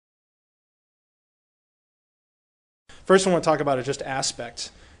First one I want to talk about is just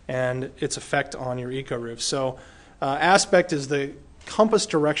aspect and its effect on your eco roof. So aspect is the compass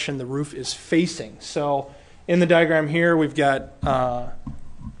direction the roof is facing. So in the diagram here, we've got, don't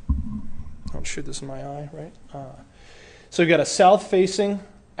shoot this in my eye, right? So we've got a south-facing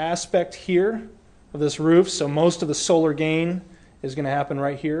aspect here of this roof. So most of the solar gain is going to happen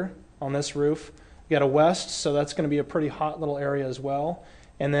right here on this roof. We've got a west, so that's going to be a pretty hot little area as well.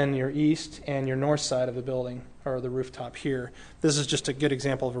 And then your east and your north side of the building, or the rooftop here. This is just a good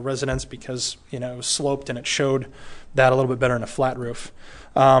example of a residence because, you know, it was sloped and it showed that a little bit better in a flat roof.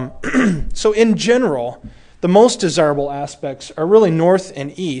 So in general, the most desirable aspects are really north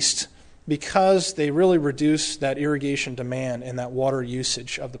and east because they really reduce that irrigation demand and that water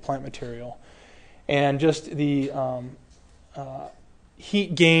usage of the plant material. And just the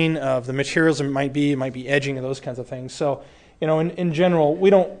heat gain of the materials it might be edging and those kinds of things. So, you know, in general,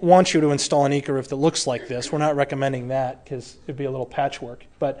 we don't want you to install an eco roof that looks like this. We're not recommending that because it'd be a little patchwork.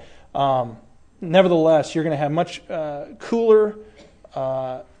 But nevertheless, you're going to have much cooler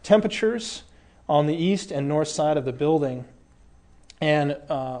temperatures on the east and north side of the building, and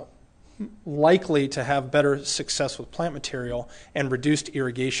likely to have better success with plant material and reduced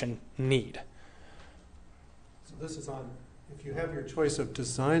irrigation need. So this is on, if you have your choice of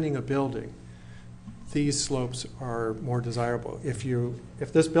designing a building, these slopes are more desirable. If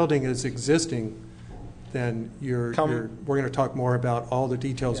this building is existing, then we're going to talk more about all the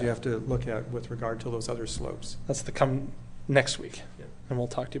details you have to look at with regard to those other slopes. That's the come next week, and we'll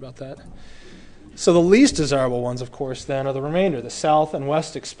talk to you about that. So the least desirable ones, of course, then are the remainder, the south and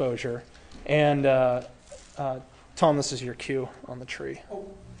west exposure. And Tom, this is your cue on the tree. Oh.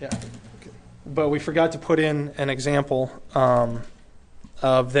 Yeah. Okay. But we forgot to put in an example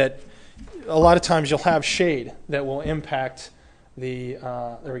of that. A lot of times you'll have shade that will impact the,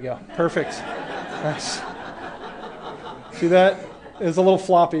 there we go, perfect. Nice. See that? It's a little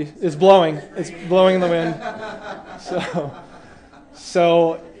floppy. It's blowing in the wind.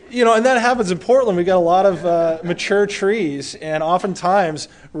 So you know, and that happens in Portland. We've got a lot of mature trees, and oftentimes,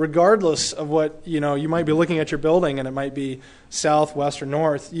 regardless of what, you know, you might be looking at your building and it might be south, west, or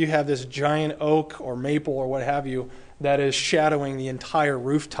north, you have this giant oak or maple or what have you that is shadowing the entire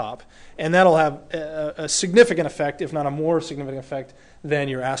rooftop. And that'll have a significant effect, if not a more significant effect, than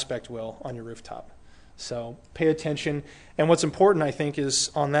your aspect will on your rooftop. So pay attention. And what's important, I think,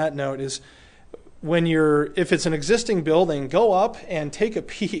 is on that note is if it's an existing building, go up and take a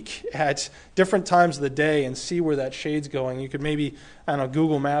peek at different times of the day and see where that shade's going. You could maybe, I don't know,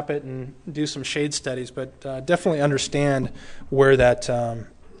 Google map it and do some shade studies, but definitely understand where that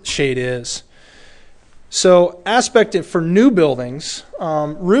shade is. So aspect for new buildings,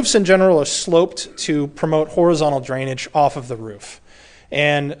 roofs in general are sloped to promote horizontal drainage off of the roof.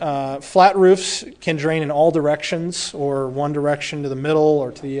 And flat roofs can drain in all directions, or one direction to the middle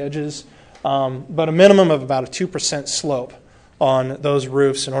or to the edges, but a minimum of about a 2% slope on those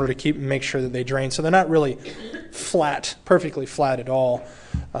roofs in order to make sure that they drain. So they're not really flat, perfectly flat at all.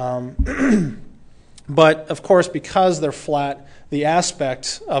 But of course, because they're flat, the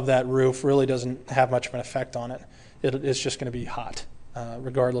aspect of that roof really doesn't have much of an effect on it. It's just going to be hot,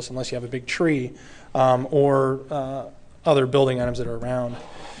 regardless, unless you have a big tree or other building items that are around.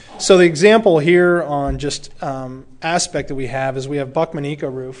 So the example here on just aspect that we have is we have Buckman Eco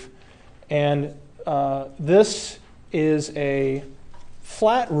Roof, and this is a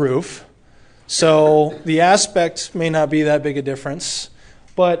flat roof, so the aspect may not be that big a difference,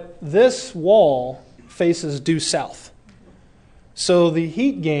 but this wall faces due south. So the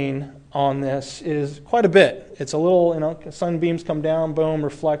heat gain on this is quite a bit. It's a little, you know, sunbeams come down, boom,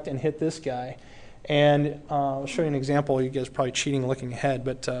 reflect, and hit this guy. And I'll show you an example. You guys are probably cheating looking ahead,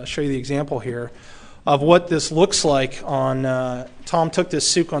 but I'll show you the example here of what this looks like on, Tom took this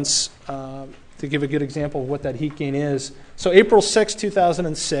sequence to give a good example of what that heat gain is. So April 6,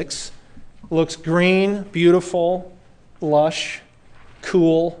 2006, looks green, beautiful, lush,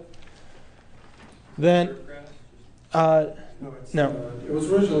 cool. Then, no. It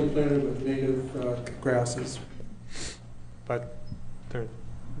was originally planted with native grasses, but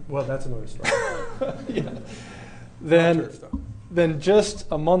well, that's another story. Yeah. Then just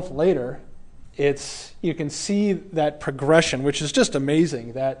a month later, you can see that progression, which is just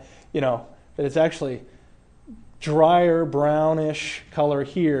amazing. That that it's actually drier, brownish color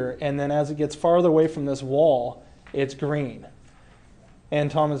here, and then as it gets farther away from this wall, it's green. And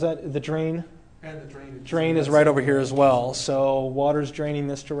Tom, is that the drain? And the drain is right over here as well. So water's draining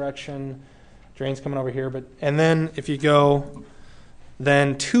this direction, drain's coming over here. And then if you go,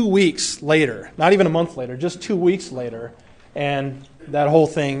 then 2 weeks later, not even a month later, just 2 weeks later, and that whole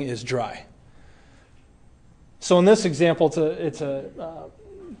thing is dry. So in this example, it's a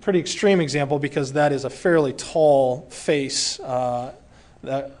pretty extreme example because that is a fairly tall face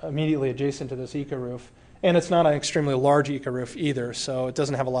that immediately adjacent to this eco-roof. And it's not an extremely large eco-roof either, so it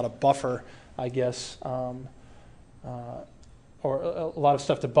doesn't have a lot of buffer, I guess, or a lot of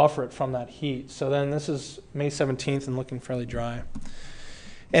stuff to buffer it from that heat. So then this is May 17th and looking fairly dry.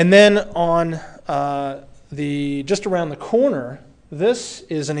 And then on just around the corner, this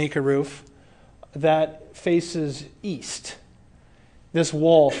is an eco-roof that faces east. This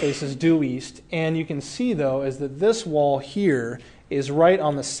wall faces due east, and you can see, though, is that this wall here is right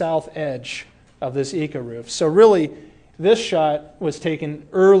on the south edge of this eco-roof. So really, this shot was taken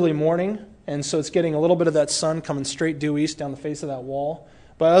early morning, and so it's getting a little bit of that sun coming straight due east down the face of that wall.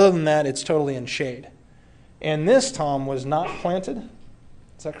 But other than that, it's totally in shade. And this, Tom, was not planted.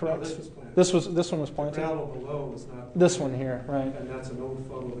 Is that correct? No, this was planted. This one was The planted? gravel below was not planted. This one here, right. And that's an old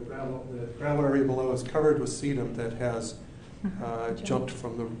photo. The gravel area below is covered with sedum that has jumped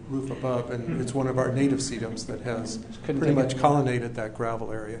from the roof above, and it's one of our native sedums that has pretty much colonnaded that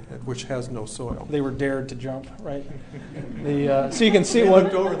gravel area, which has no soil. They were dared to jump, right? So you can see They one.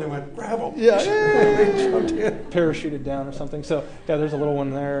 looked over and they went, gravel. Yeah, They jumped in. parachuted down or something. So yeah, there's a little one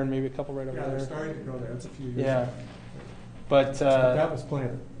there, and maybe a couple right over Yeah, they're there. starting to grow there. It's a few years Yeah, ago. but That was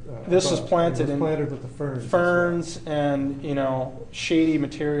planted. this was above. planted It in was planted with the ferns. ferns and shady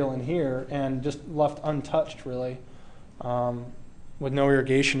material in here, and just left untouched really, with no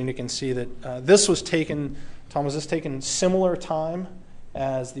irrigation. And you can see that this was taken. Tom, was this taken similar time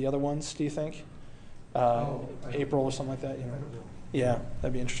as the other ones? Do you think? April or something like that. I don't know. Yeah,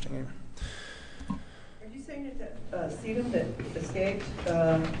 that'd be interesting. Are you saying that sedum that escaped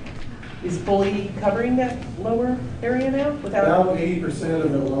is fully covering that lower area now? About 80%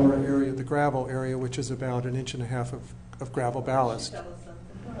 of the lower area, the gravel area, which is about 1.5 inches of gravel ballast. Tell us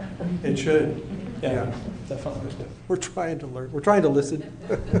something. It should. Yeah, definitely. We're trying to learn. We're trying to listen.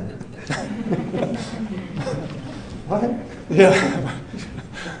 What? Yeah.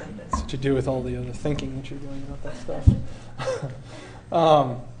 That's what you do with all the other thinking that you're doing about that stuff.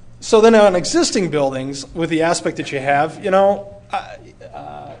 So then on existing buildings, with the aspect that you have,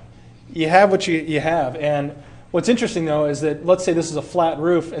 you have what you have. And what's interesting, though, is that let's say this is a flat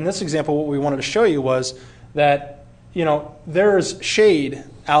roof. In this example, what we wanted to show you was that, there's shade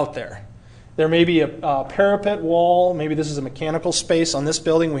out there. There may be a parapet wall. Maybe this is a mechanical space. On this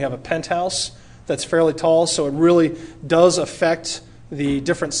building, we have a penthouse that's fairly tall, so it really does affect the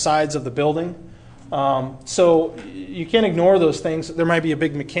different sides of the building. So you can't ignore those things. There might be a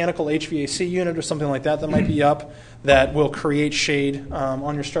big mechanical HVAC unit or something like that might be up that will create shade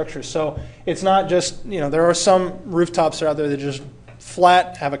on your structure. So it's not just, there are some rooftops out there that just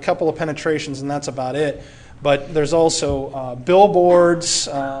flat, have a couple of penetrations, and that's about it. But there's also billboards.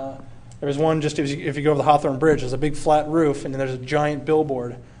 There's one just if you go over the Hawthorne Bridge, there's a big flat roof, and there's a giant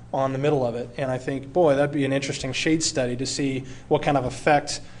billboard on the middle of it. And I think, boy, that'd be an interesting shade study to see what kind of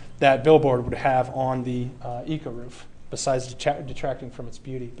effect that billboard would have on the eco-roof, besides detracting from its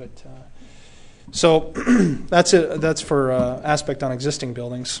beauty. But so that's it. That's for aspect on existing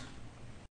buildings.